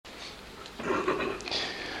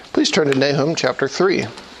Please turn to Nahum chapter 3.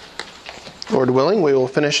 Lord willing, we will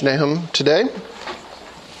finish Nahum today.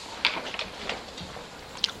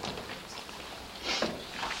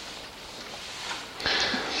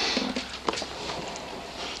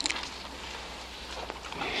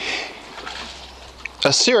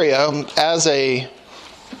 Assyria, as an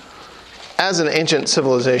ancient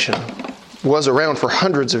civilization, was around for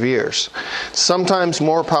hundreds of years, sometimes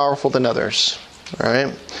more powerful than others,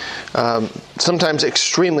 right? Sometimes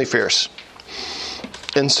extremely fierce.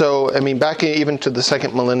 And so, back even to the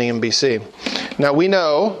second millennium BC. Now we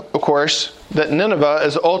know, of course, that Nineveh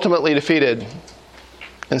is ultimately defeated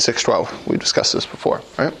in 612. We discussed this before,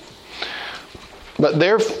 right? But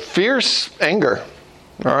their fierce anger,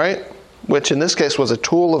 all right, which in this case was a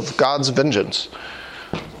tool of God's vengeance,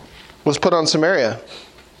 was put on Samaria,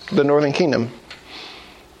 the northern kingdom,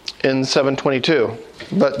 in 722.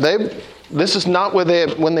 But this is not when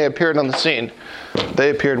they appeared on the scene. They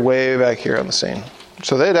appeared way back here on the scene.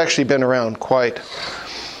 So they had actually been around quite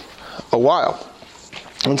a while.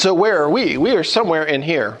 And so where are we? We are somewhere in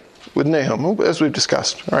here with Nahum, as we've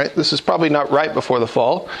discussed. All right, this is probably not right before the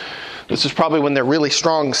fall. This is probably when they're really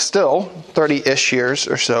strong still, 30-ish years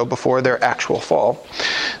or so before their actual fall.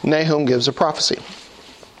 Nahum gives a prophecy.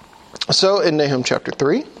 So in Nahum chapter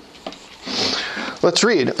 3, let's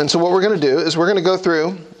read. And so what we're going to do is we're going to go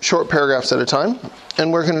through short paragraphs at a time,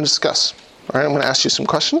 and we're going to discuss. All right, I'm going to ask you some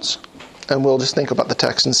questions, and we'll just think about the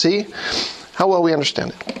text and see how well we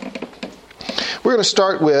understand it. We're going to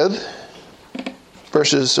start with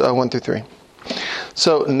verses 1 through 3.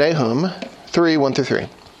 So Nahum 3, 1 through 3.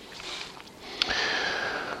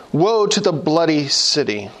 Woe to the bloody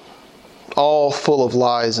city, all full of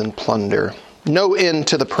lies and plunder. No end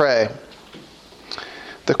to the prey.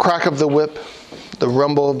 The crack of the whip, the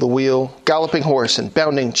rumble of the wheel, galloping horse and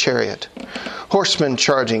bounding chariot, horsemen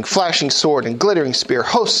charging, flashing sword and glittering spear,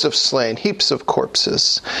 hosts of slain, heaps of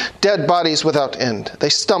corpses, dead bodies without end. They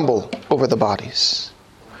stumble over the bodies.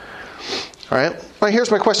 All right,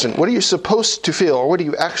 here's my question. What are you supposed to feel, or what do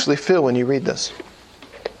you actually feel when you read this?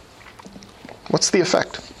 What's the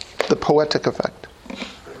effect? The poetic effect.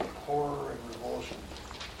 Horror and revulsion.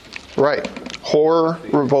 Right. Horror,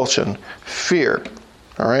 revulsion, fear.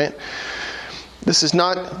 All right. This is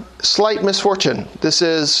not slight misfortune. This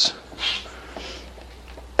is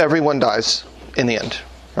everyone dies in the end.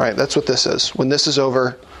 All right. That's what this is. When this is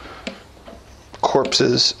over,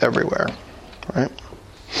 corpses everywhere. All right.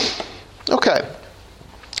 Okay.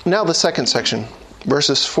 Now the second section,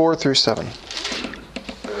 verses 4 through 7.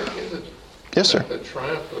 Yes, sir. The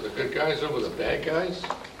triumph of the good guys over the bad guys? Did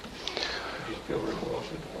you feel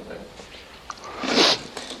revulsion from that?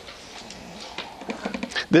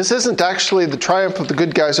 This isn't actually the triumph of the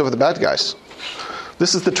good guys over the bad guys.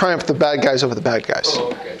 This is the triumph of the bad guys over the bad guys.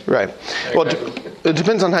 Oh, okay. Right. Well, it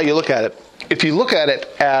depends on how you look at it. If you look at it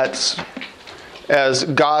as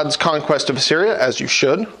God's conquest of Assyria, as you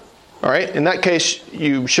should, all right, in that case,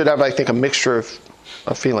 you should have, I think, a mixture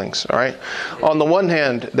of feelings, all right? On the one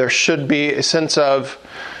hand, there should be a sense of,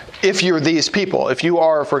 if you're these people, if you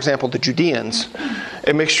are, for example, the Judeans,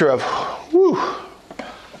 a mixture of,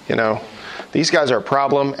 these guys are a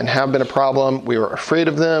problem and have been a problem. We were afraid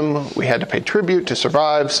of them. We had to pay tribute to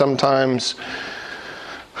survive sometimes.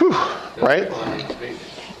 Right?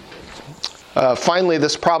 Finally,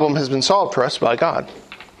 this problem has been solved for us by God.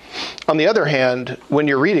 On the other hand, when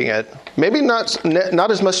you're reading it, maybe not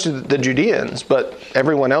as much to the Judeans, but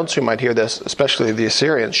everyone else who might hear this, especially the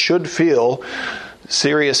Assyrians, should feel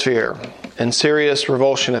serious fear and serious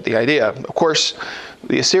revulsion at the idea. Of course,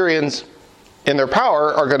 the Assyrians, in their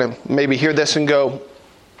power, are going to maybe hear this and go,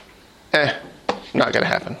 not going to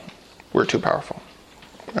happen. We're too powerful.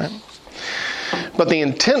 Right? But the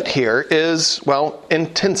intent here is,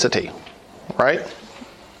 intensity, right?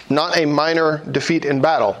 Not a minor defeat in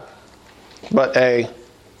battle, but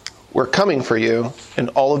we're coming for you, and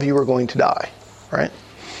all of you are going to die, right?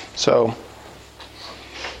 So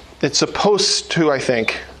it's supposed to, I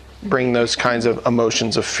think, bring those kinds of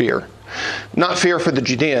emotions of fear. Not fear for the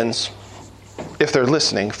Judeans, if they're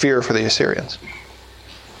listening, fear for the Assyrians.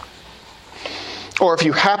 Or if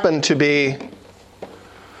you happen to be,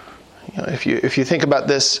 if you think about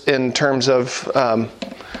this in terms of,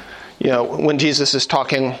 when Jesus is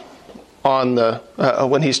talking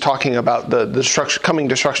when he's talking about the coming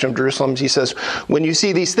destruction of Jerusalem, he says, when you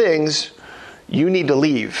see these things, you need to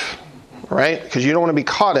leave, right? Because you don't want to be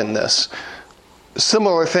caught in this.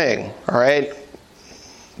 Similar thing, all right?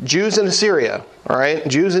 Jews in Assyria, all right?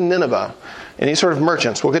 Jews in Nineveh, any sort of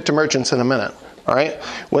merchants. We'll get to merchants in a minute, all right?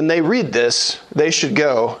 When they read this, they should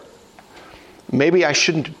go, maybe I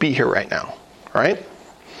shouldn't be here right now, all right?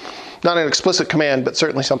 not an explicit command, but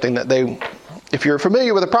certainly something that they, if you're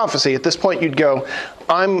familiar with a prophecy, at this point you'd go,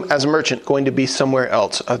 I'm, as a merchant, going to be somewhere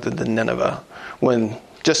else other than Nineveh, when,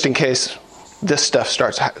 just in case this stuff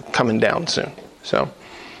starts coming down soon. So,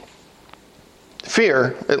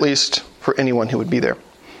 fear, at least for anyone who would be there.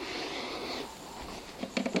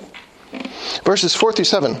 Verses 4 through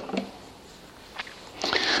 7.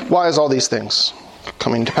 Why is all these things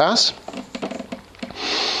coming to pass?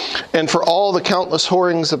 And for all the countless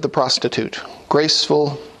whorings of the prostitute,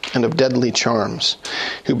 graceful and of deadly charms,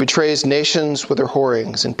 who betrays nations with her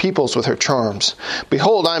whorings and peoples with her charms.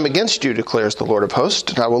 Behold, I am against you, declares the Lord of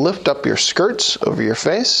hosts, and I will lift up your skirts over your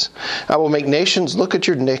face. I will make nations look at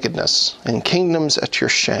your nakedness, and kingdoms at your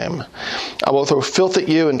shame. I will throw filth at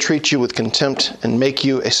you and treat you with contempt, and make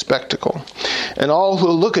you a spectacle. And all who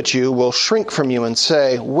look at you will shrink from you and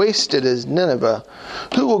say, wasted is Nineveh.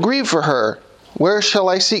 Who will grieve for her? Where shall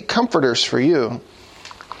I seek comforters for you?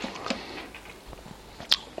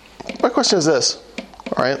 My question is this,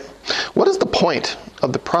 all right? What is the point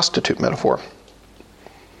of the prostitute metaphor?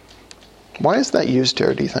 Why is that used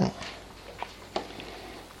here, do you think?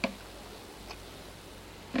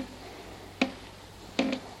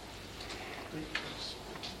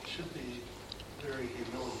 It should be very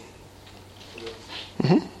humiliating for them.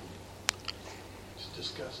 Mm-hmm. It's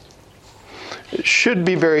disgusting. It should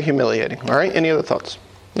be very humiliating, all right? Any other thoughts?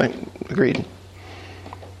 Agreed.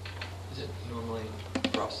 Is it normally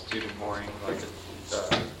prostitute and whoring like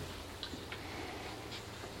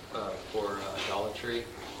for idolatry?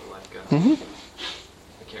 Or like Mm-hmm.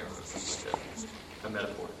 I can't remember, it's like a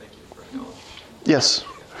metaphor, thank you, for idolatry. Yes.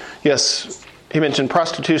 Yes. He mentioned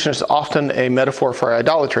prostitution is often a metaphor for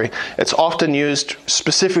idolatry. It's often used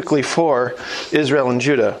specifically for Israel and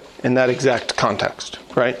Judah in that exact context,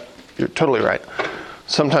 right? You're totally right.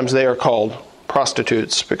 Sometimes they are called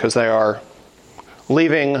prostitutes because they are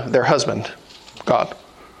leaving their husband, God,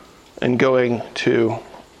 and going to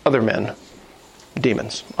other men,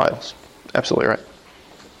 demons, idols. Absolutely right.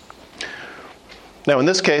 Now, in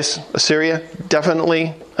this case, Assyria,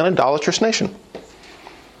 definitely an idolatrous nation.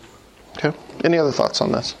 Okay. Any other thoughts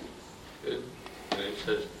on this? It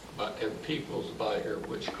says, and peoples by her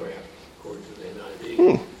witchcraft, according to the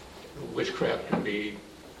NIV. Witchcraft can be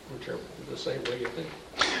interpreted the same way, you think?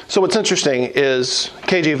 So what's interesting is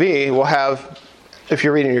KJV will have, if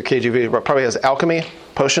you're reading your KJV, it probably has alchemy,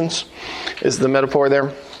 potions, is the metaphor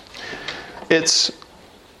there. It's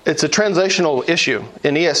a translational issue.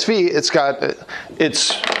 In ESV,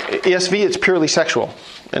 it's purely sexual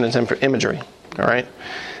in its imagery. All right.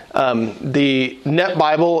 The Net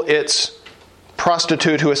Bible, it's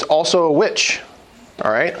prostitute who is also a witch.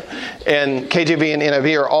 All right. And KJV and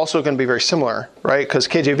NIV are also going to be very similar, right? Because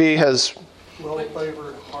KJV has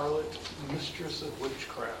Well-favored harlot, mistress of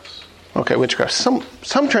witchcrafts. Okay, witchcraft. Some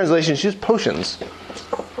translations use potions.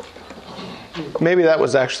 Maybe that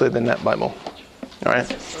was actually the Net Bible. All right.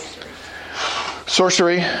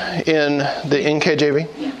 Sorcery in the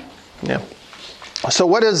NKJV? Yeah. So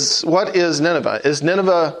what is Nineveh?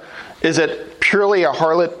 Is it purely a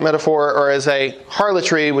harlot metaphor, or is a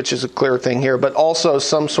harlotry, which is a clear thing here, but also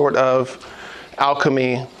some sort of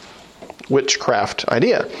alchemy, witchcraft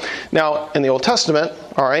idea? Now, in the Old Testament,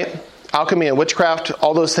 all right, alchemy and witchcraft,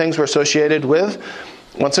 all those things were associated with,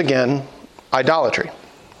 once again, idolatry,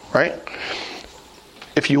 right?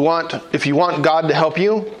 If you want God to help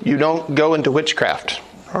you, you don't go into witchcraft,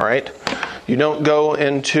 all right? You don't go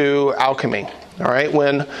into alchemy, all right?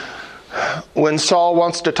 When Saul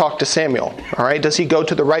wants to talk to Samuel, all right, does he go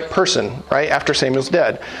to the right person, right, after Samuel's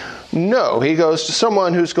dead? No, he goes to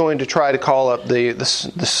someone who's going to try to call up the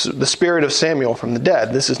spirit of Samuel from the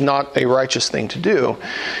dead. This is not a righteous thing to do.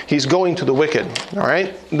 He's going to the wicked, all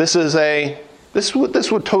right? This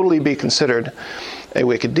would totally be considered a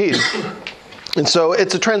wicked deed. And so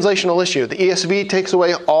it's a translational issue. The ESV takes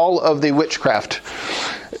away all of the witchcraft.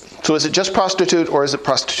 So is it just prostitute, or is it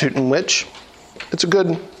prostitute and witch? It's a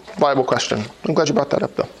good Bible question. I'm glad you brought that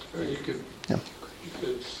up, though. Or you could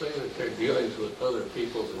say that their dealings with other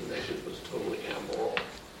peoples and nations was totally immoral.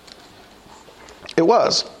 It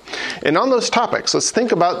was. And on those topics, let's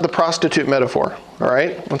think about the prostitute metaphor. All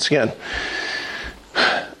right? Once again,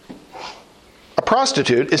 a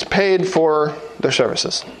prostitute is paid for their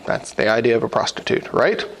services. That's the idea of a prostitute,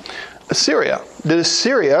 right? Assyria. Did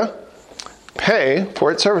Assyria pay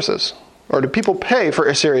for its services? Or do people pay for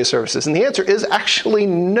Assyria's services? And the answer is actually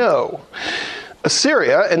no.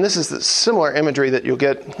 Assyria, and this is the similar imagery that you'll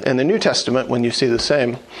get in the New Testament when you see the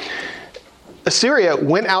same. Assyria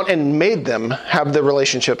went out and made them have the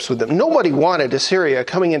relationships with them. Nobody wanted Assyria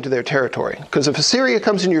coming into their territory, because if Assyria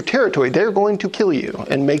comes into your territory, they're going to kill you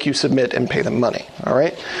and make you submit and pay them money. All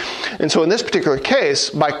right? And so in this particular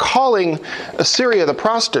case, by calling Assyria the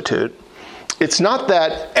prostitute, it's not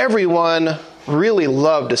that everyone really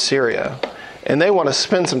loved Assyria and they want to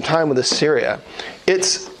spend some time with Assyria.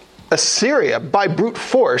 It's Assyria, by brute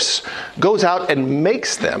force, goes out and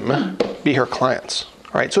makes them be her clients.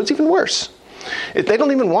 All right? So it's even worse. If they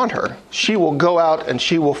don't even want her, she will go out and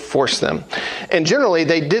she will force them. And generally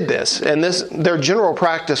they did this. And their general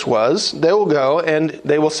practice was they will go and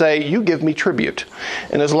they will say, you give me tribute.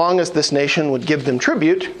 And as long as this nation would give them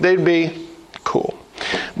tribute, they'd be cool.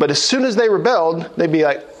 But as soon as they rebelled, they'd be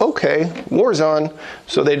like, okay, war's on.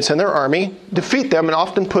 So they'd send their army, defeat them, and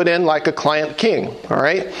often put in like a client king, all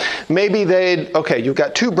right? Maybe you've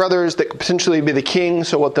got two brothers that could potentially be the king,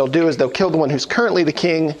 so what they'll do is they'll kill the one who's currently the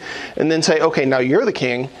king, and then say, okay, now you're the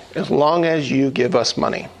king, as long as you give us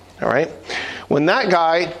money, all right? When that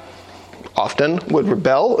guy often would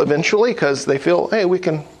rebel eventually, because they feel, hey, we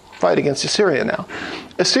can fight against Assyria now.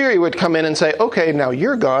 Assyria would come in and say, okay, now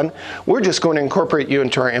you're gone. We're just going to incorporate you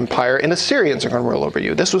into our empire, and Assyrians are going to rule over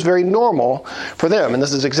you. This was very normal for them, and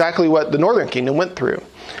this is exactly what the northern kingdom went through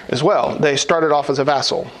as well. They started off as a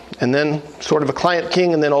vassal, and then sort of a client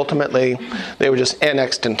king, and then ultimately they were just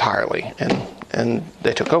annexed entirely, and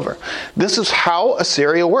they took over. This is how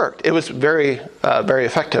Assyria worked. It was very, very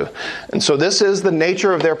effective. And so this is the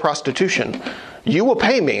nature of their prostitution. You will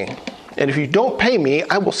pay me. And if you don't pay me,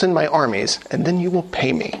 I will send my armies, and then you will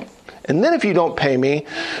pay me. And then if you don't pay me,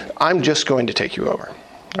 I'm just going to take you over.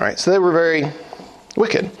 All right, so they were very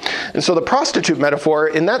wicked. And so the prostitute metaphor,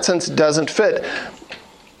 in that sense, doesn't fit.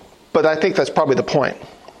 But I think that's probably the point.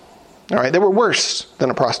 All right, they were worse than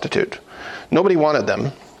a prostitute. Nobody wanted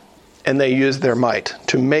them, and they used their might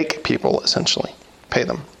to make people, essentially, pay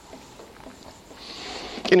them.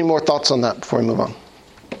 Any more thoughts on that before we move on?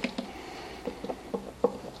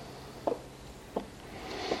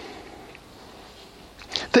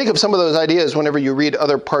 Think of some of those ideas whenever you read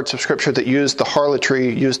other parts of Scripture that use the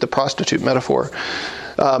harlotry, use the prostitute metaphor.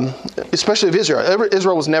 Especially of Israel.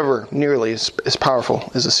 Israel was never nearly as powerful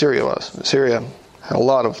as Assyria was. Assyria had a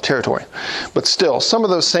lot of territory. But still, some of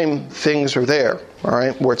those same things are there, all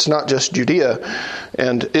right, where it's not just Judea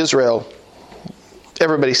and Israel,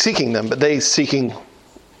 everybody seeking them, but they seeking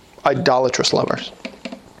idolatrous lovers.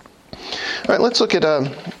 All right, let's look at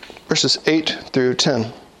verses 8 through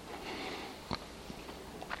 10.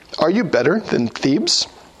 Are you better than Thebes,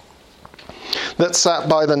 that sat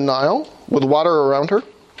by the Nile with water around her,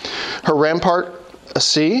 her rampart a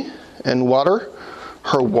sea, and water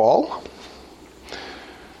her wall?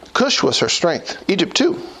 Cush was her strength, Egypt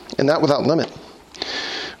too, and that without limit.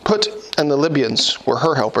 Put and the Libyans were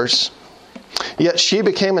her helpers. Yet she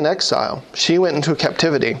became an exile. She went into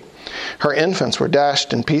captivity. Her infants were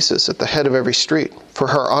dashed in pieces at the head of every street. For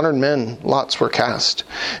her honored men lots were cast,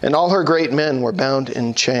 and all her great men were bound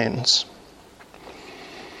in chains.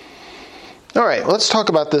 All right, let's talk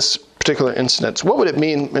about this particular incident. What would it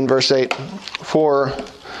mean in verse 8 for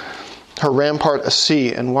her rampart a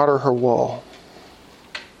sea and water her wall?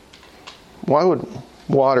 Why would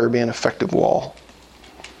water be an effective wall?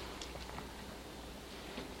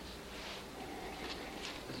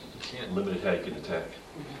 Limited how you can attack.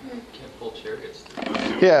 Can't pull chariots.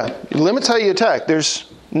 Yeah, it limits how you attack.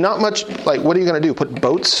 There's not much, like, what are you going to do? Put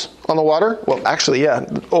boats on the water? Well, actually, yeah,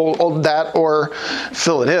 old that or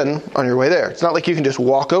fill it in on your way there. It's not like you can just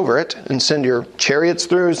walk over it and send your chariots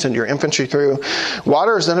through, send your infantry through.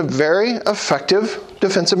 Water is then a very effective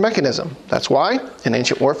defensive mechanism. That's why, in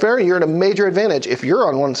ancient warfare, you're at a major advantage if you're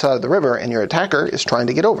on one side of the river and your attacker is trying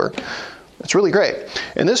to get over. It's really great.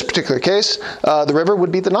 In this particular case, the river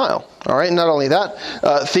would be the Nile. All right. Not only that,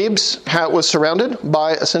 Thebes was surrounded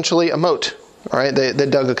by essentially a moat. All right. They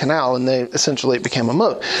dug a canal and they essentially became a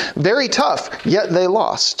moat. Very tough, yet they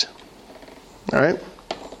lost. All right.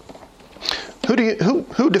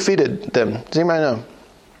 Who defeated them? Does anybody know?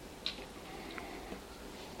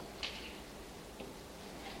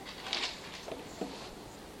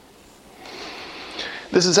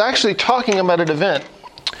 This is actually talking about an event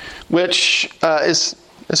which is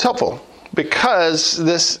helpful because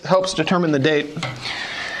this helps determine the date.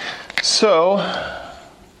 So,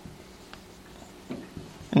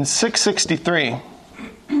 in 663, all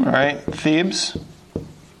right, Thebes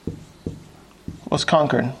was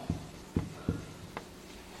conquered.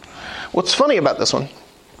 What's funny about this one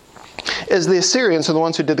is the Assyrians are the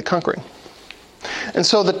ones who did the conquering. And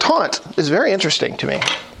so the taunt is very interesting to me,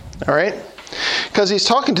 all right? Because he's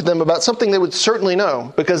talking to them about something they would certainly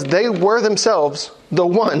know, because they were themselves the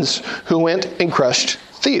ones who went and crushed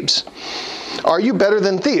Thebes. Are you better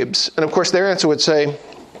than Thebes? And of course their answer would say,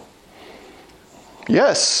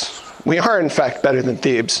 yes, we are in fact better than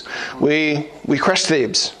Thebes. We crushed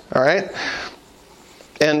Thebes, all right?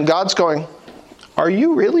 And God's going, are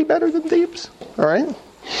you really better than Thebes? All right?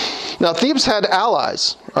 Now Thebes had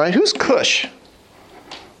allies, all right? Who's Cush?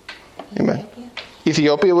 Amen.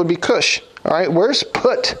 Ethiopia would be Cush. All right, where's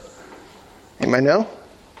Put? Anybody know?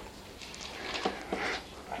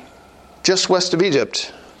 Just west of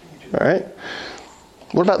Egypt. All right.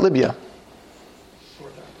 What about Libya?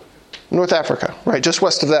 North Africa, right? Just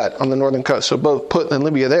west of that on the northern coast. So both Put and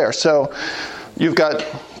Libya there. So you've got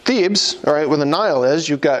Thebes, all right, where the Nile is.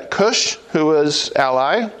 You've got Cush, who was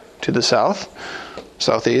ally to the south,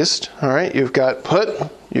 southeast. All right. You've got Put.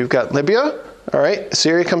 You've got Libya. All right.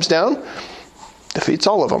 Assyria comes down, defeats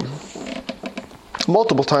all of them.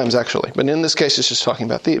 Multiple times, actually. But in this case, it's just talking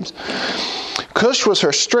about Thebes. Cush was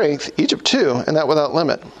her strength, Egypt too, and that without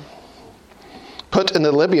limit. Put and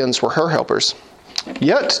the Libyans were her helpers.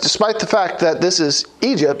 Yet, despite the fact that this is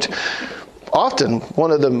Egypt, often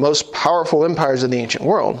one of the most powerful empires in the ancient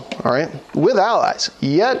world, all right, with allies,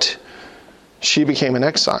 yet she became an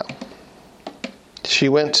exile. She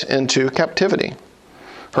went into captivity.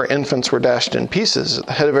 Her infants were dashed in pieces at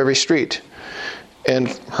the head of every street.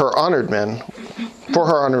 And for her honored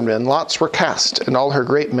men, lots were cast, and all her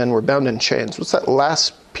great men were bound in chains. What's that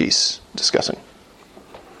last piece discussing?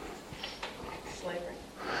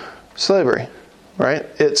 Slavery, right?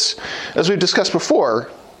 It's, as we've discussed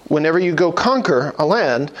before, whenever you go conquer a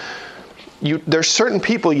land, there's certain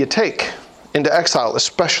people you take into exile,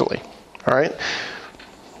 especially, all right?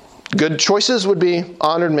 Good choices would be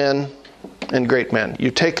honored men and great men.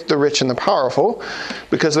 You take the rich and the powerful,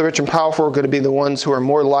 because the rich and powerful are going to be the ones who are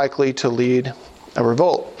more likely to lead a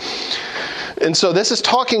revolt. And so this is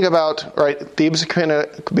talking about, right, Thebes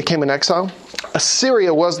became an exile.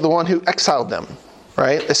 Assyria was the one who exiled them,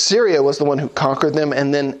 right? Assyria was the one who conquered them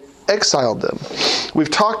and then exiled them.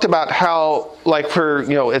 We've talked about how, like for,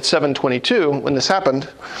 at 722, when this happened,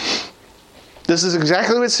 this is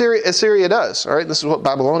exactly what Assyria does, all right? This is what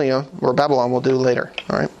Babylon will do later,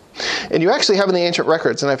 all right? And you actually have in the ancient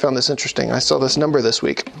records, and I found this interesting. I saw this number this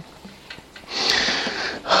week.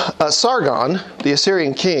 Sargon, the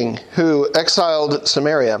Assyrian king who exiled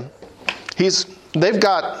Samaria, they've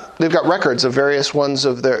got records of various ones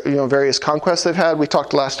of their various conquests they've had. We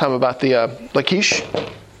talked last time about the Lachish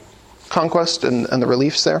conquest and the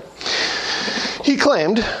reliefs there. He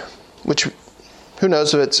claimed, which who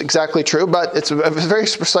knows if it's exactly true, but it's a very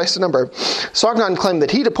precise number. Sargon claimed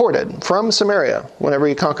that he deported from Samaria, whenever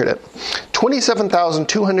he conquered it,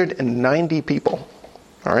 27,290 people.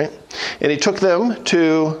 All right? And he took them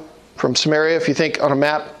from Samaria, if you think on a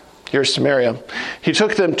map, here's Samaria. He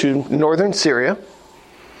took them to northern Syria,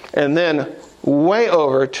 and then way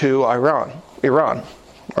over to Iran, all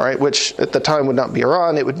right, which at the time would not be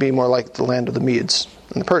Iran, it would be more like the land of the Medes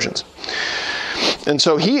and the Persians. And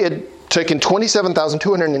so he had taken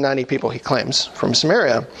 27,290 people, he claims, from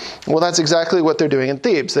Samaria. Well, that's exactly what they're doing in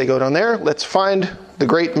Thebes. They go down there, let's find the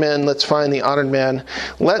great men, let's find the honored men,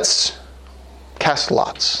 let's cast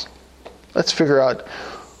lots. Let's figure out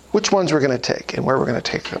which ones we're going to take and where we're going to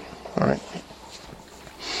take them. All right.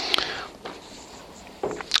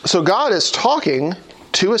 So God is talking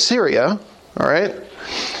to Assyria, all right,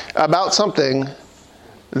 about something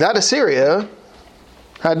that Assyria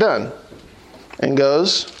had done, and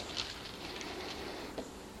goes,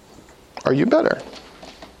 are you better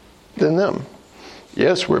than them?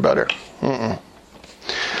 Yes, we're better.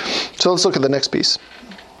 So let's look at the next piece.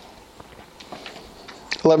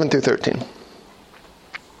 11 through 13.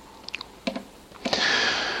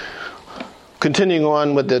 Continuing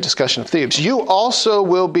on with the discussion of Thebes. You also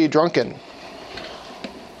will be drunken.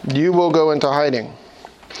 You will go into hiding.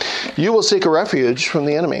 You will seek a refuge from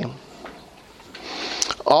the enemy.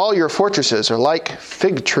 All your fortresses are like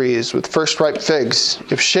fig trees with first ripe figs.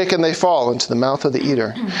 If shaken, they fall into the mouth of the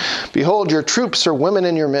eater. Behold, your troops are women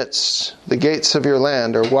in your midst. The gates of your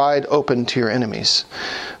land are wide open to your enemies.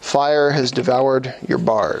 Fire has devoured your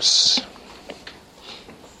bars.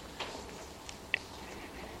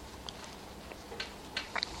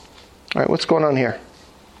 All right, what's going on here?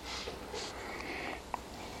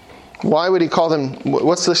 Why would he call them,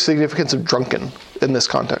 what's the significance of drunken in this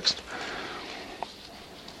context?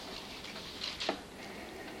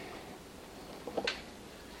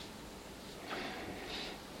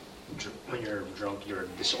 When you're drunk, you're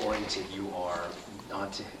disoriented, you are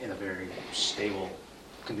not in a very stable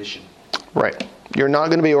condition. Right. You're not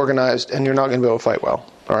going to be organized, and you're not going to be able to fight well.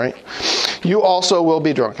 All right? You also will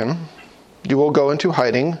be drunken. You will go into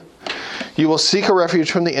hiding. You will seek a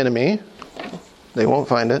refuge from the enemy. They won't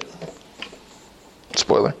find it.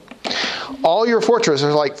 Spoiler. All your fortresses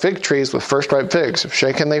are like fig trees with first ripe figs. If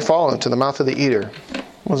shaken, they fall into the mouth of the eater.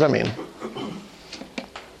 What does that mean?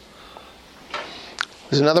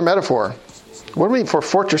 There's another metaphor. What do we mean for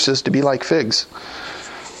fortresses to be like figs?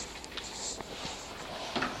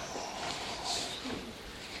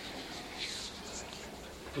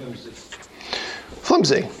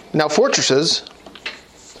 Flimsy. Now, fortresses,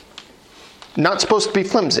 not supposed to be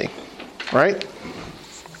flimsy, right?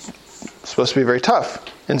 Supposed to be very tough.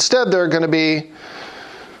 Instead, they're going to be,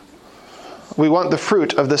 we want the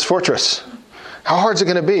fruit of this fortress. How hard is it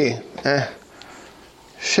going to be?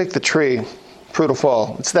 Shake the tree, fruit will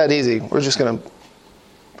fall. It's that easy. We're just going to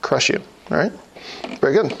crush you, all right?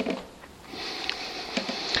 Very good.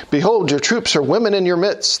 Behold, your troops are women in your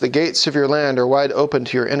midst. The gates of your land are wide open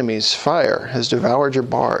to your enemies. Fire has devoured your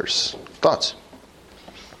bars. Thoughts?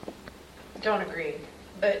 Don't agree,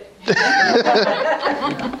 but preface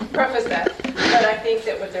that. But I think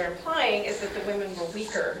that what they're implying is that the women were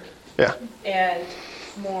weaker and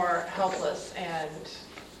more helpless, and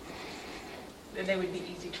they would be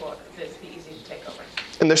easy to take over.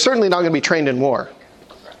 And they're certainly not going to be trained in war,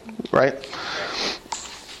 right?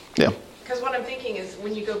 Yeah. Because what I'm thinking is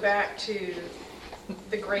when you go back to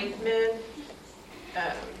the great men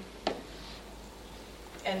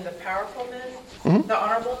and the powerful men, the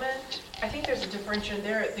honorable men, I think there's a differentiation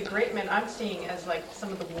there. The great men I'm seeing as like some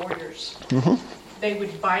of the warriors. They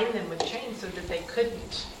would bind them with chains so that they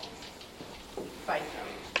couldn't fight them.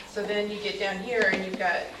 So then you get down here and you've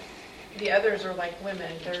got the others are like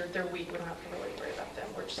women. They're weak. We don't have to really worry about them.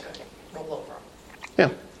 We're just going to roll over them.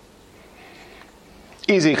 Yeah.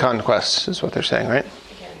 Easy conquest is what they're saying, right?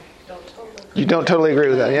 Again, you don't totally agree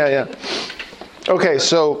with that. Yeah. Okay,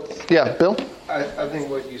 so, yeah, Bill? I think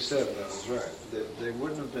what you said, though, is right. They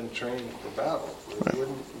wouldn't have been trained for battle. They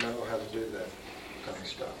wouldn't know how to do that kind of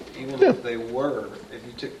stuff. Even if they were, if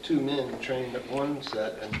you took two men and trained at one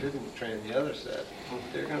set and didn't train the other set,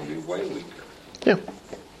 they're going to be way weaker. Yeah,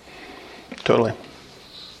 totally.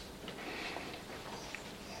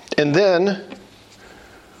 And then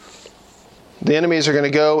the enemies are going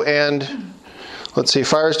to go and, let's see,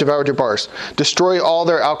 fires devoured your bars. Destroy all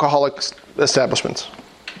their alcoholic establishments.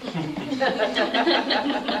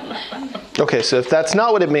 Okay, so if that's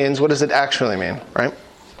not what it means, what does it actually mean, right?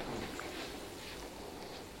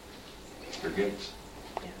 Their gates.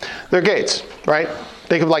 Their gates, right?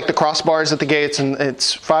 Think of like the crossbars at the gates, and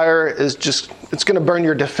it's fire is just, it's going to burn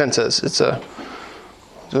your defenses. It's a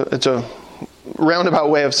roundabout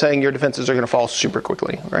way of saying your defenses are going to fall super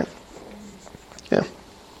quickly, right? Yeah.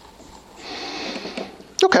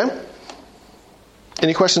 Okay.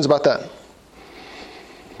 Any questions about that?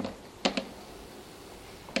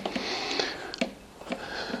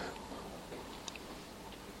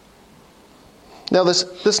 Now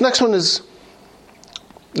this next one is,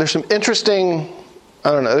 there's some interesting,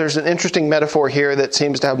 there's an interesting metaphor here that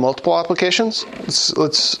seems to have multiple applications.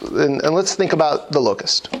 Let's think about the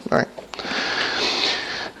locust, all right?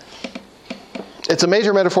 It's a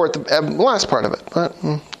major metaphor at the last part of it. But,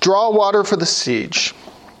 draw water for the siege.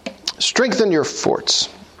 Strengthen your forts.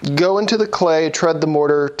 Go into the clay, tread the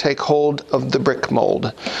mortar, take hold of the brick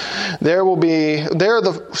mold. There will the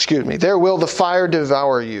fire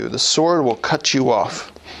devour you. The sword will cut you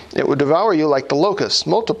off. It will devour you like the locust.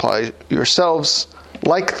 Multiply yourselves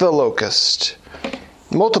like the locust.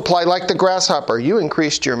 Multiply like the grasshopper. You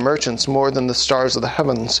increased your merchants more than the stars of the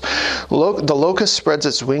heavens. The locust spreads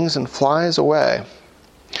its wings and flies away.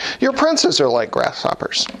 Your princes are like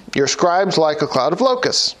grasshoppers. Your scribes like a cloud of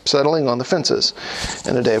locusts settling on the fences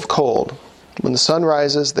in a day of cold. When the sun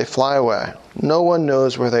rises, they fly away. No one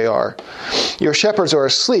knows where they are. Your shepherds are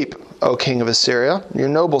asleep, O king of Assyria. Your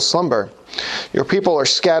nobles slumber. Your people are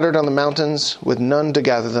scattered on the mountains with none to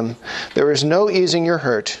gather them. There is no easing your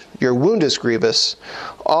hurt. Your wound is grievous.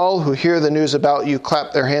 All who hear the news about you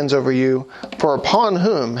clap their hands over you, for upon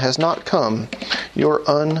whom has not come your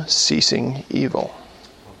unceasing evil.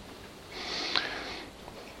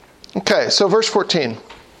 Okay, so verse 14.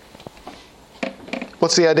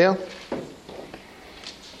 What's the idea?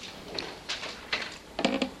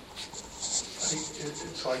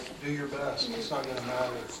 It's like, do your best. It's not going to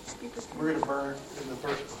matter. We're going to burn, in the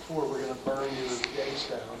verse before, we're going to burn your gates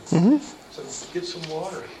down. So get some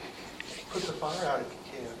water. Put the fire out if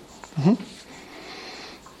you can.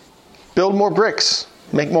 Build more bricks.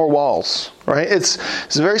 Make more walls. Right? It's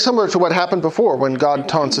very similar to what happened before when God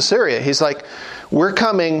taunts Assyria. He's like, we're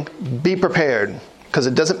coming, be prepared. Because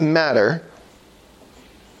it doesn't matter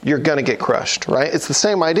you're going to get crushed, right? It's the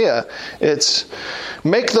same idea. It's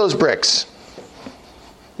make those bricks,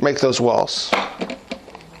 make those walls.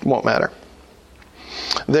 It won't matter.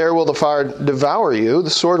 There will the fire devour you, the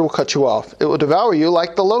sword will cut you off. It will devour you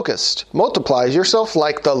like the locust. Multiply yourself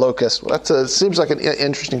like the locust. Seems like an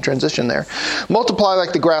interesting transition there. Multiply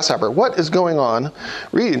like the grasshopper. What is going on?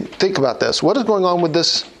 Think about this. What is going on with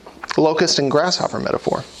this locust and grasshopper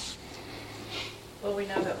metaphor? Well, we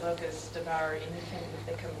know that locusts devour anything that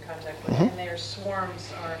they come in contact with, and their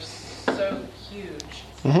swarms are so huge.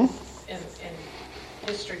 In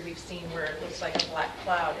history, we've seen where it looks like a black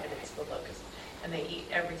cloud, and it's the locust. And they eat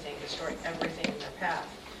everything, destroy everything in their path.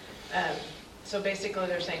 So basically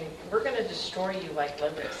they're saying, we're going to destroy you like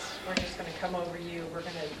locusts. We're just going to come over you. We're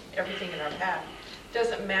going to, everything in our path.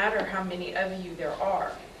 Doesn't matter how many of you there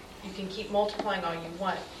are. You can keep multiplying all you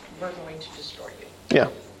want. We're going to destroy you. Yeah.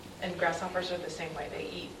 And grasshoppers are the same way. They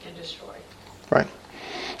eat and destroy. Right.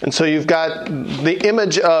 And so you've got the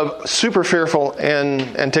image of super fearful in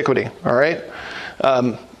antiquity, all right?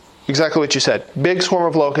 Exactly what you said. Big swarm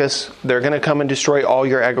of locusts. They're going to come and destroy all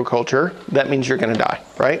your agriculture. That means you're going to die,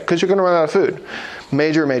 right? Because you're going to run out of food.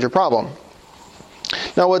 Major, major problem.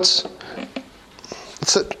 Now it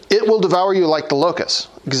will devour you like the locust.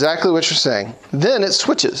 Exactly what you're saying. Then it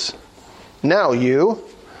switches. Now you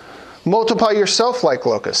multiply yourself like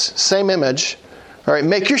locusts. Same image. All right,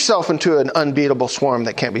 make yourself into an unbeatable swarm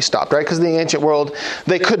that can't be stopped, right? Because in the ancient world,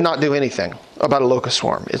 they could not do anything about a locust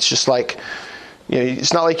swarm. It's just like,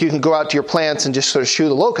 it's not like you can go out to your plants and just sort of shoo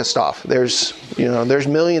the locust off. There's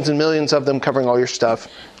millions and millions of them covering all your stuff.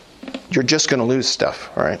 You're just going to lose stuff,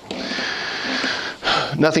 all right?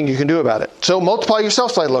 Nothing you can do about it. So multiply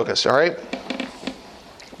yourself like locusts, all right?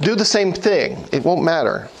 Do the same thing. It won't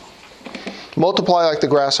matter. Multiply like the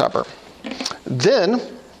grasshopper. Then,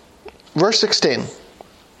 verse 16.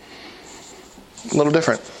 A little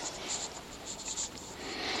different.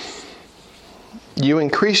 You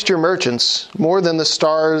increased your merchants more than the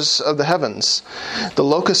stars of the heavens. The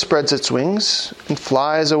locust spreads its wings and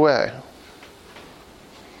flies away.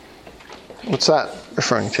 What's that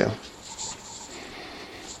referring to?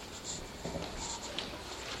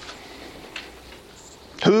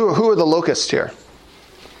 Who are the locusts here?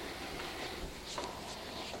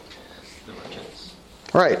 The merchants.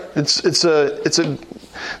 Right.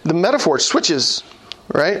 The metaphor switches,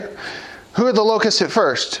 right? Who are the locusts at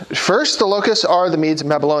first? First, the locusts are the Medes and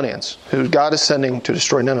Babylonians, who God is sending to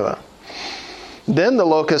destroy Nineveh. Then the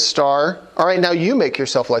locusts are, all right, now you make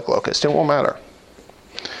yourself like locusts. It won't matter.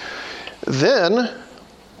 Then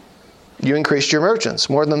you increased your merchants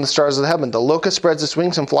more than the stars of the heaven. The locust spreads its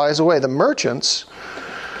wings and flies away. The merchants,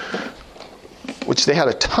 which they had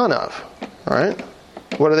a ton of, right?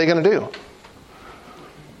 What are they going to do?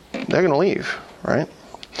 They're going to leave, right?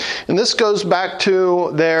 And this goes back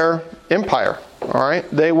to their empire, all right?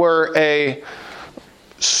 They were a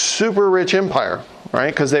super rich empire,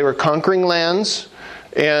 right? Because they were conquering lands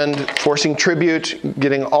and forcing tribute,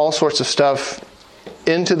 getting all sorts of stuff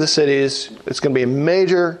into the cities. It's going to be a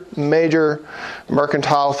major, major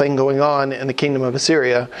mercantile thing going on in the kingdom of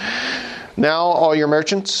Assyria. Now all your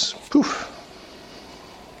merchants, poof.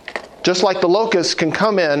 Just like the locusts can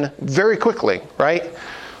come in very quickly, right?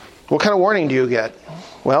 What kind of warning do you get?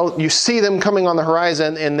 Well, you see them coming on the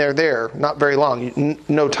horizon and they're there. Not very long.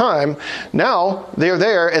 No time. Now they're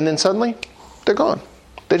there and then suddenly they're gone.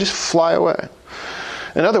 They just fly away.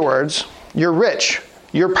 In other words, you're rich.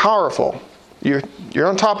 You're powerful. You're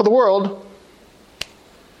on top of the world.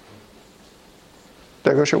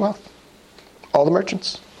 There goes your wealth. All the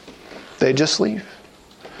merchants. They just leave.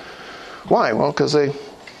 Why? Well, because they are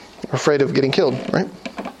afraid of getting killed, right?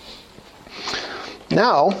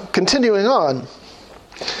 Now, continuing on.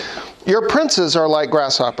 Your princes are like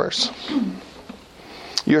grasshoppers.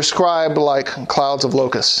 Your scribe like clouds of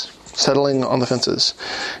locusts settling on the fences.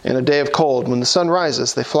 In a day of cold, when the sun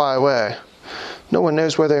rises, they fly away. No one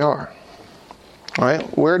knows where they are. All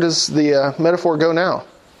right, where does the metaphor go now?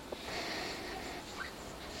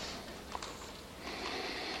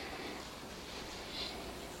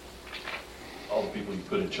 All the people you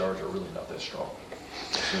put in charge are really not that strong.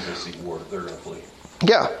 As soon as they see war, they're going to flee.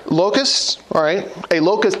 Yeah, locusts, all right. A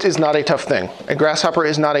locust is not a tough thing. A grasshopper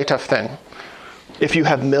is not a tough thing. If you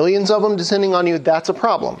have millions of them descending on you, that's a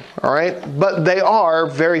problem, all right? But they are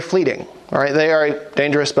very fleeting, all right? They are a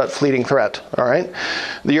dangerous but fleeting threat, all right?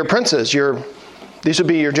 Your princes, these would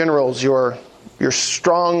be your generals, your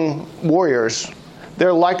strong warriors.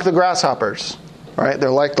 They're like the grasshoppers, all right? They're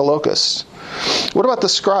like the locusts. What about the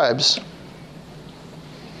scribes?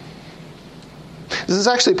 This is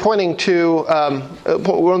actually pointing to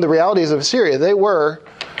one of the realities of Assyria. They were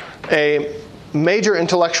a major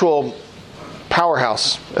intellectual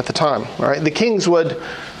powerhouse at the time. Right? The kings would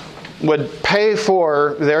pay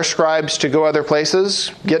for their scribes to go other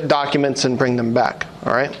places, get documents, and bring them back.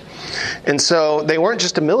 All right, and so they weren't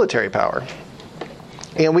just a military power.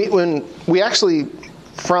 And when we actually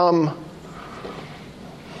from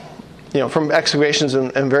excavations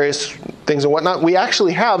and various things and whatnot, we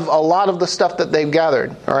actually have a lot of the stuff that they've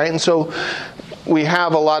gathered. All right, and so we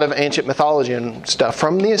have a lot of ancient mythology and stuff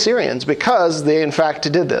from the Assyrians because they, in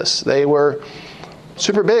fact, did this. They were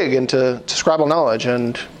super big into scribal knowledge,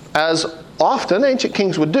 and as often ancient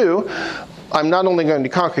kings would do, I'm not only going to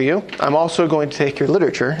conquer you, I'm also going to take your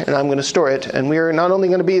literature and I'm going to store it. And we are not only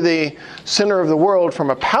going to be the center of the world from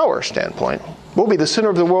a power standpoint, we'll be the center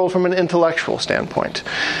of the world from an intellectual standpoint.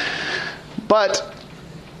 But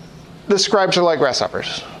the scribes are like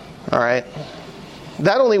grasshoppers, all right?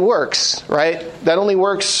 That only works, right? That only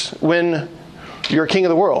works when you're king of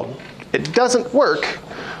the world. It doesn't work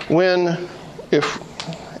when,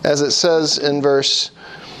 as it says in verse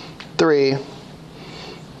 3,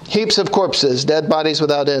 heaps of corpses, dead bodies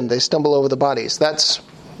without end. They stumble over the bodies. That's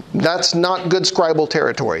not good scribal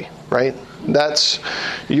territory, right? That's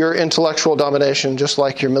your intellectual domination, just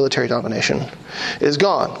like your military domination, is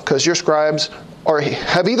gone because your scribes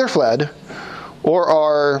have either fled or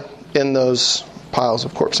are in those piles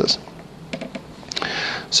of corpses.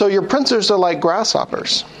 So your princes are like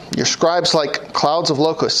grasshoppers. Your scribes like clouds of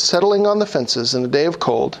locusts settling on the fences in a day of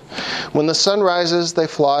cold. When the sun rises, they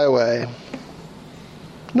fly away.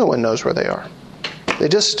 No one knows where they are.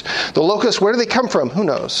 The locusts, where do they come from? Who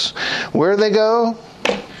knows? Where do they go?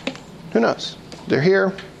 Who knows? They're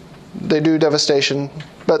here. They do devastation,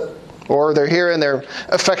 or they're here and they're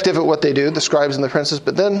effective at what they do, the scribes and the princes,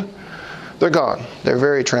 but then they're gone. They're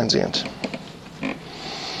very transient.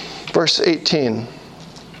 Verse 18.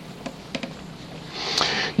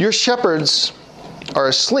 Your shepherds are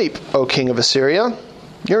asleep, O king of Assyria.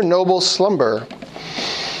 Your nobles slumber.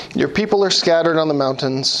 Your people are scattered on the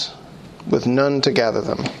mountains with none to gather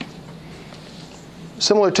them.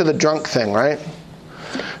 Similar to the drunk thing, right?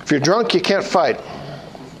 If you're drunk, you can't fight.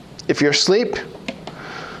 If you're asleep,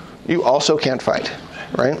 you also can't fight,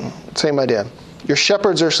 right? Same idea. Your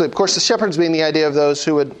shepherds are asleep. Of course, the shepherds being the idea of those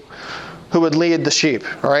who would lead the sheep,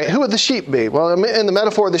 all right? Who would the sheep be? Well, in the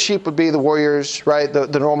metaphor, the sheep would be the warriors, right?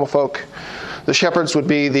 The normal folk. The shepherds would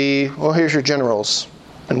be here's your generals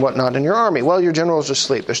and whatnot in your army. Well, your generals are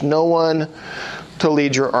asleep. There's no one to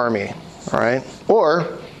lead your army, all right?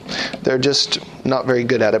 Or they're just not very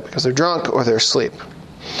good at it because they're drunk or they're asleep.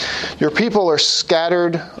 Your people are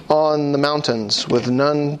scattered on the mountains with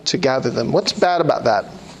none to gather them. What's bad about that?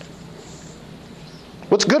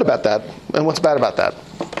 What's good about that? And what's bad about that?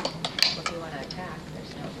 If you want to attack,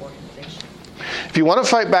 there's no organization. If you want to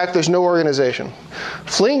fight back, there's no organization.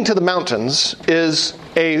 Fleeing to the mountains is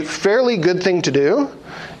a fairly good thing to do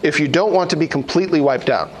if you don't want to be completely wiped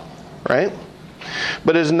out, right?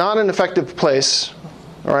 But it is not an effective place,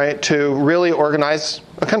 all right, to really organize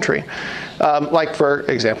a country. Like, for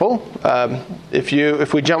example,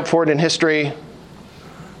 if we jump forward in history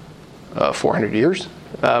 400 years,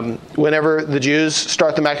 whenever the Jews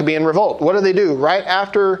start the Maccabean revolt, what do? Right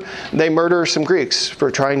after they murder some Greeks for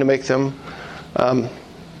trying to make them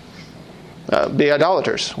be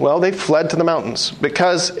idolaters. Well, they fled to the mountains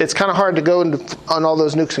because it's kind of hard to go on all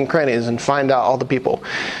those nooks and crannies and find out all the people.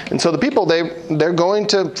 And so the people, they're going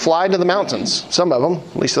to fly to the mountains. Some of them,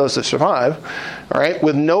 at least those that survive, all right,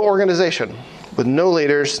 with no organization, with no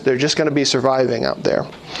leaders. They're just going to be surviving out there.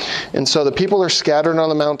 And so the people are scattered on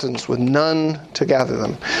the mountains with none to gather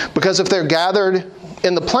them. Because if they're gathered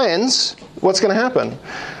in the plains, what's going to happen?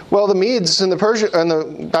 Well, the Medes and the Persia and the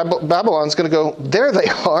Babylon's going to go, there they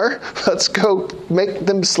are. Let's go make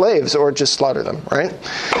them slaves or just slaughter them, right?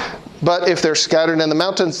 But if they're scattered in the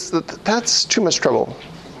mountains, that's too much trouble,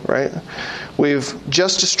 right? We've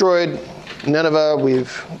just destroyed Nineveh.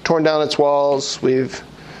 We've torn down its walls. We've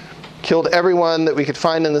killed everyone that we could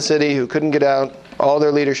find in the city who couldn't get out. All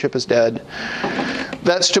their leadership is dead.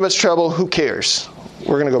 That's too much trouble. Who cares?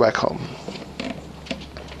 We're going to go back home.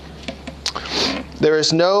 There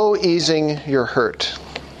is no easing your hurt.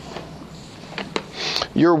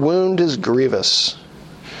 Your wound is grievous.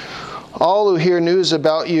 All who hear news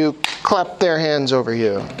about you clap their hands over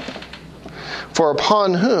you. For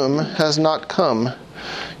upon whom has not come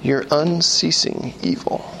your unceasing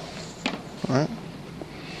evil? All right?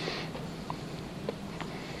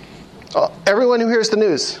 Everyone who hears the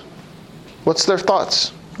news, what's their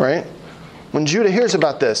thoughts, right? When Judah hears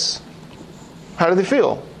about this, how do they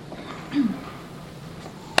feel?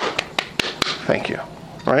 Thank you.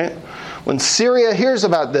 Right? When Syria hears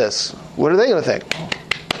about this, what are they going to think?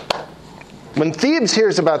 When Thebes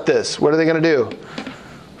hears about this, what are they going to do?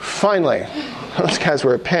 Finally, those guys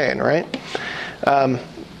were a pain, right?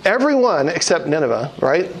 Everyone except Nineveh,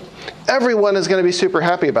 right? Everyone is going to be super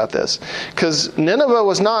happy about this because Nineveh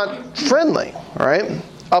was not friendly, right?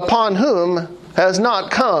 Upon whom has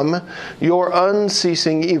not come your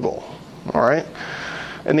unceasing evil, all right?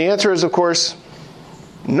 And the answer is, of course,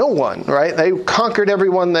 no one, right? They conquered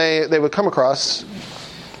everyone they would come across,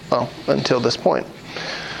 well, until this point.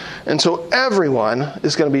 And so everyone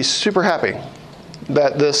is going to be super happy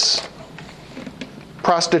that this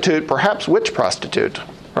prostitute, perhaps witch prostitute,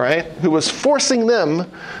 right, who was forcing them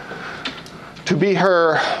to be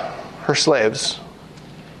her slaves,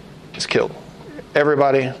 is killed.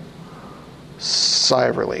 Everybody, sigh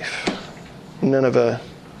of relief. Nineveh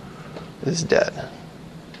is dead.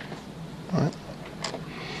 All right.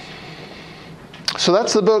 So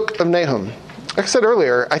that's the book of Nahum. Like I said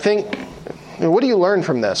earlier, I think, what do you learn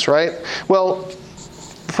from this, right? Well,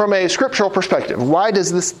 from a scriptural perspective, why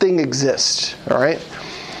does this thing exist, all right?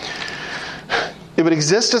 It would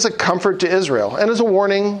exist as a comfort to Israel and as a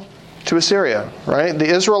warning to Assyria, right? The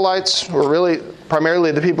Israelites were really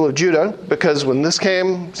primarily the people of Judah, because when this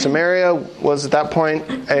came, Samaria was at that point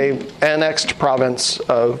an annexed province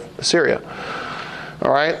of Assyria,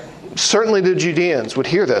 all right? Certainly the Judeans would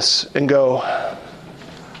hear this and go,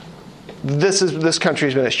 this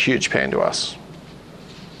country's been a huge pain to us.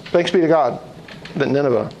 Thanks be to God that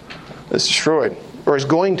Nineveh is destroyed, or is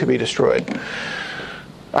going to be destroyed.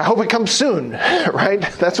 I hope it comes soon, right?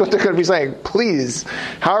 That's what they're going to be saying. Please,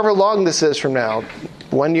 however long this is from now,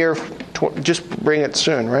 1 year, just bring it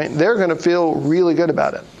soon, right? They're going to feel really good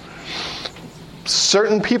about it.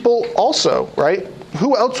 Certain people also, right?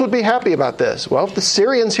 Who else would be happy about this? Well, if the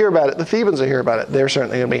Syrians hear about it, the Thebans will hear about it, they're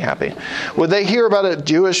certainly going to be happy. Would they hear about a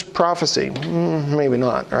Jewish prophecy? Maybe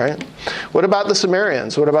not, right? What about the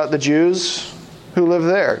Samaritans? What about the Jews who live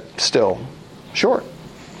there still? Sure,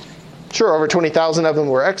 over 20,000 of them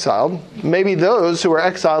were exiled. Maybe those who were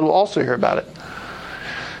exiled will also hear about it.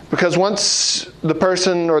 Because once the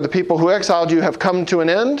person or the people who exiled you have come to an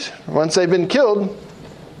end, once they've been killed,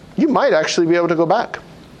 you might actually be able to go back.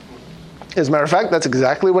 As a matter of fact, that's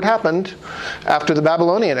exactly what happened after the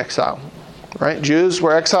Babylonian exile, right? Jews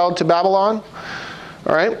were exiled to Babylon,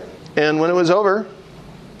 all right? And when it was over,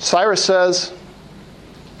 Cyrus says,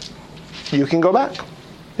 you can go back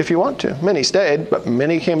if you want to. Many stayed, but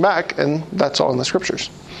many came back, and that's all in the scriptures.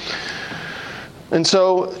 And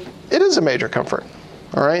so it is a major comfort,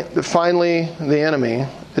 all right, that finally the enemy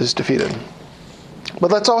is defeated. But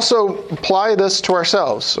let's also apply this to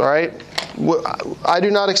ourselves, all right? I do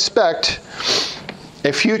not expect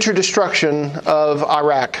a future destruction of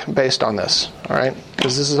Iraq based on this, all right?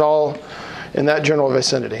 Because this is all in that general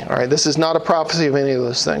vicinity, all right? This is not a prophecy of any of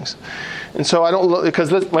those things. And so I don't look, because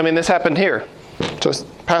this happened here. So it's a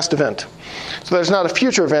past event. So there's not a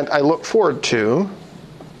future event I look forward to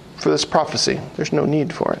for this prophecy. There's no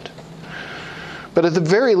need for it. But at the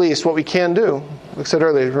very least, what we can do, like I said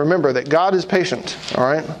earlier, remember that God is patient, all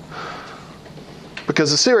right?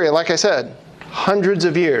 Because Assyria, like I said, hundreds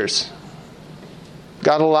of years.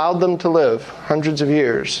 God allowed them to live hundreds of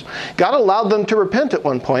years. God allowed them to repent at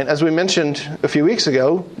one point. As we mentioned a few weeks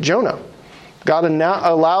ago, Jonah. God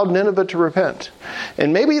allowed Nineveh to repent.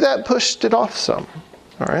 And maybe that pushed it off some,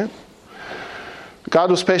 all right?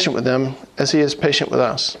 God was patient with them as he is patient with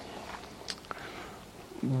us.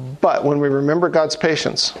 But when we remember God's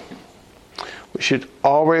patience, we should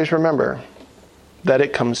always remember that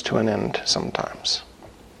it comes to an end sometimes.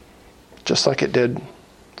 Just like it did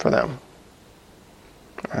for them.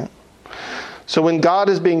 All right? So when God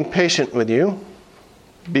is being patient with you,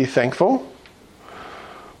 be thankful.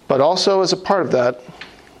 But also as a part of that,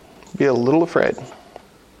 be a little afraid.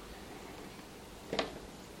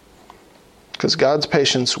 Because God's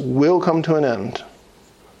patience will come to an end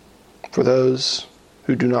for those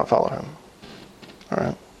who do not follow him. All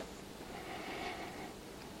right.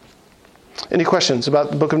 Any questions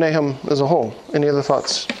about the book of Nahum as a whole? Any other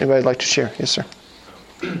thoughts anybody would like to share? Yes, sir.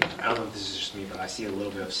 I don't know if this is just me, but I see a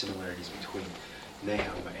little bit of similarities between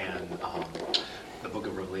Nahum and the book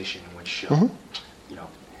of Revelation, in which,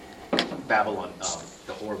 Babylon,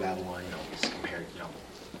 the whore of Babylon, is compared,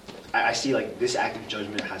 I see like this act of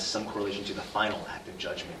judgment has some correlation to the final act of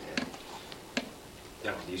judgment.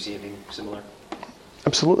 Do you see anything similar?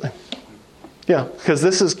 Absolutely. Yeah, because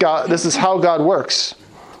this is how God works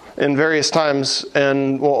in various times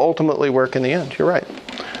and will ultimately work in the end. You're right.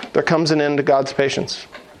 There comes an end to God's patience.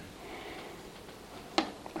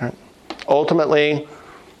 Right. Ultimately,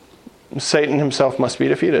 Satan himself must be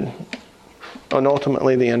defeated. And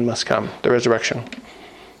ultimately the end must come, the resurrection.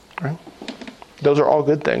 Right? Those are all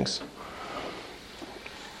good things.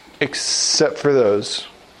 except for those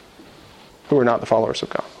who are not the followers of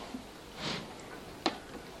God.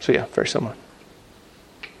 So yeah, very similar.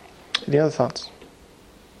 Any other thoughts?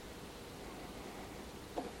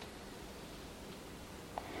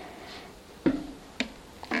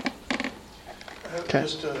 Okay.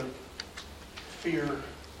 Just a fear,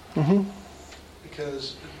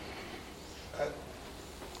 because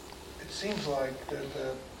it seems like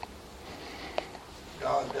that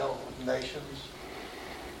God dealt with nations,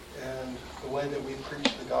 and the way that we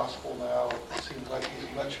preach the gospel now, it seems like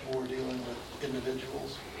he's much more dealing with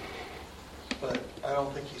individuals, but I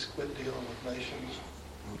don't think he's quit dealing with nations,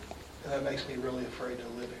 and that makes me really afraid to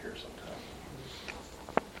live here sometimes.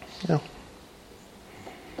 Yeah.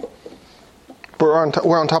 We're on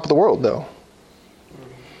top of the world, though.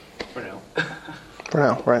 For now. For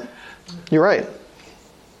now, right? You're right.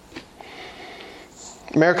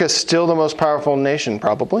 America is still the most powerful nation,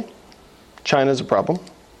 probably. China's a problem.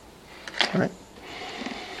 Right?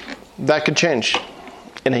 That could change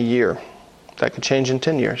in a year. That could change in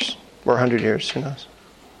 10 years or 100 years. Who knows?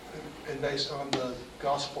 And based on the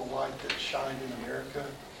gospel light that shined in America,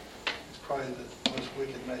 it's probably the most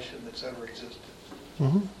wicked nation that's ever existed.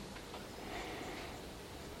 Mm-hmm.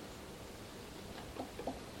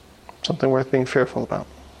 Something worth being fearful about.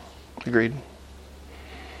 Agreed.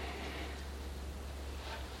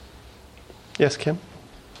 Yes, Kim?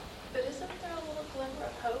 But isn't there a little glimmer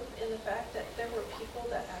of hope in the fact that there were people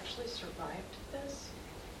that actually survived this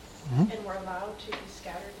and were allowed to be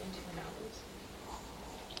scattered into the mountains?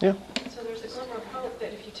 Yeah. So there's a glimmer of hope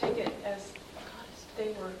that if you take it as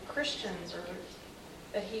they were Christians, or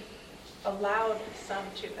that he allowed some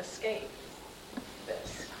to escape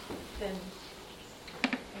this, then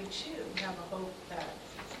we too have a hope that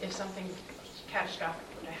if something catastrophic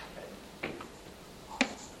were to happen.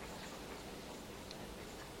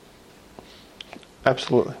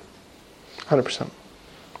 Absolutely. 100%.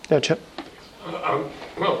 Yeah, Chip?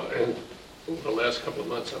 Well, in the last couple of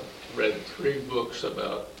months, I've read 3 books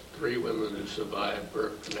about 3 women who survived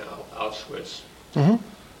Birkenau, Auschwitz,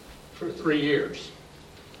 for 3 years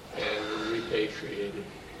and were repatriated.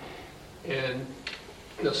 And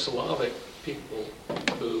the Slavic people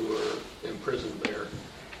who were imprisoned there,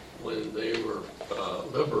 when they were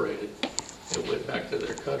liberated and went back to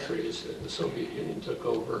their countries and the Soviet Union took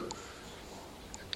over,